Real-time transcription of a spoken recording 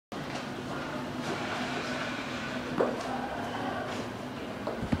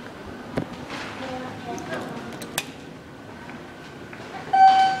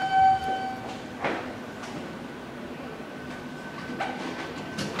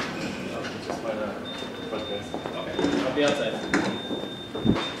be outside.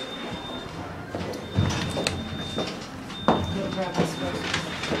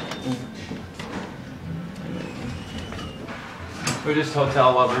 We're just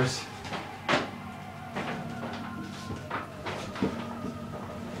hotel lovers.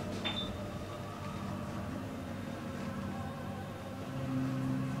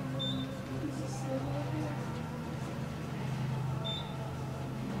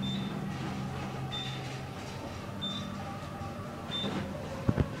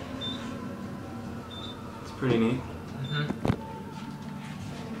 It's pretty neat.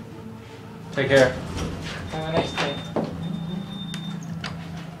 Take care. Have a nice day.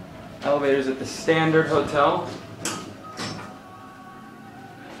 Elevators at the Standard Hotel.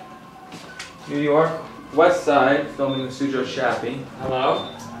 New York, West Side, filming with Sujo Shappy.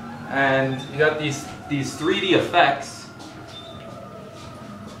 Hello? And you got these 3D effects.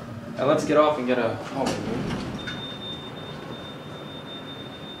 Now let's get off and get a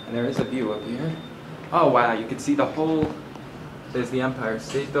And there is a view up here. Oh wow, you can see the whole, there's the Empire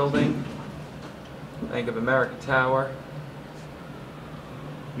State Building, Bank of America Tower,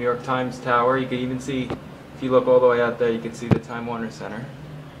 New York Times Tower. You can even see, if you look all the way out there, you can see the Time Warner Center.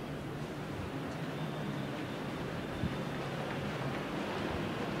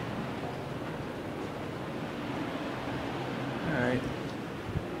 Alright.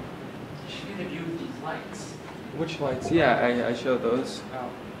 You should get a view of these lights. Which lights? Yeah, I showed those. Oh.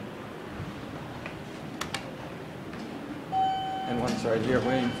 And one's right here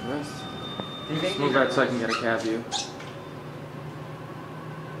waiting for us. Do you think Move out so I can get a cab view.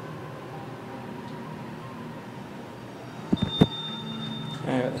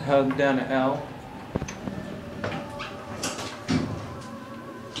 Alright, head down to L.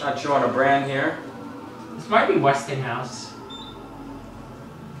 Not showing a brand here. This might be Westinghouse.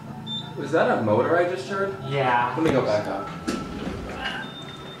 Was that a motor I just heard? Yeah. Let me go back up.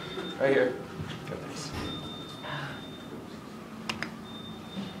 Right here. Nice.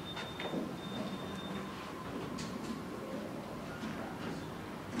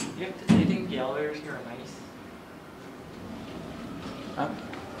 Do you think the elevators here are nice?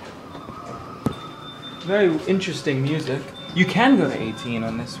 Very interesting music. You can go to 18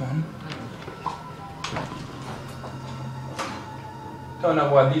 on this one. Don't know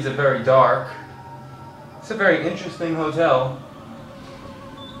why these are very dark. It's a very interesting hotel.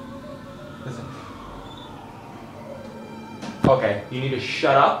 Listen. Okay, you need to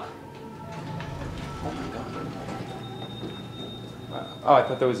shut up. Oh my god. Wow. Oh, I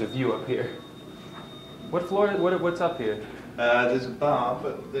thought there was a view up here. What floor? What's up here? There's a bar,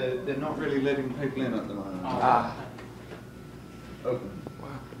 but they're not really letting people in at the moment. Ah. Open.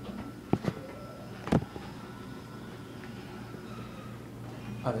 Wow.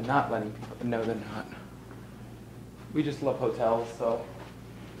 Oh, they're not letting people. No, they're not. We just love hotels, so.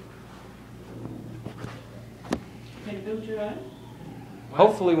 Can you build your own?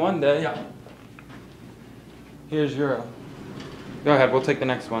 Hopefully one day. Yeah. Here's Euro. Go ahead, we'll take the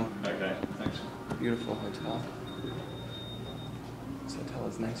next one. Okay, thanks. Beautiful hotel. This hotel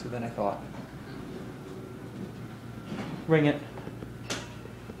is nicer than I thought. Ring it.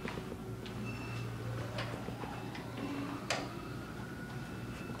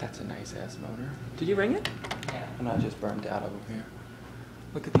 That's a nice ass motor. Did you ring it? Yeah. I'm not just burned out over here.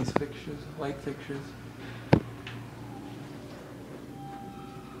 Look at these fixtures, light fixtures.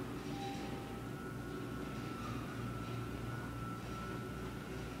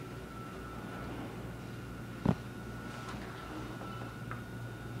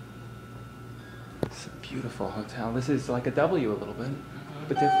 It's a beautiful hotel. This is like a W a little bit,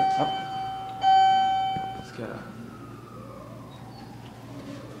 but different. Oh. Let's get a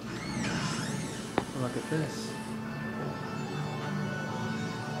look at this.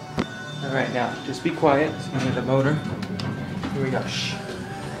 All right, now just be quiet. So you hear the motor. Here we go. Shh.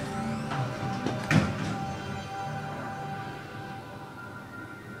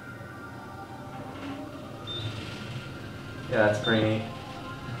 Yeah, that's pretty neat.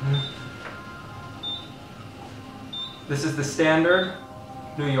 This is the Standard,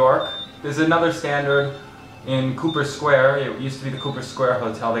 New York. There's another Standard in Cooper Square. It used to be the Cooper Square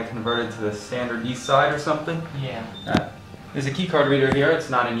Hotel. They converted to the Standard East Side or something. Yeah. There's a key card reader here. It's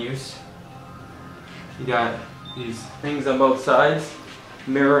not in use. You got these things on both sides.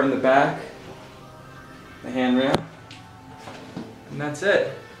 Mirror in the back. The handrail. And that's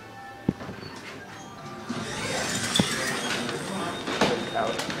it.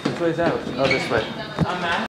 Which way's out? Oh, this way. I'm Matt.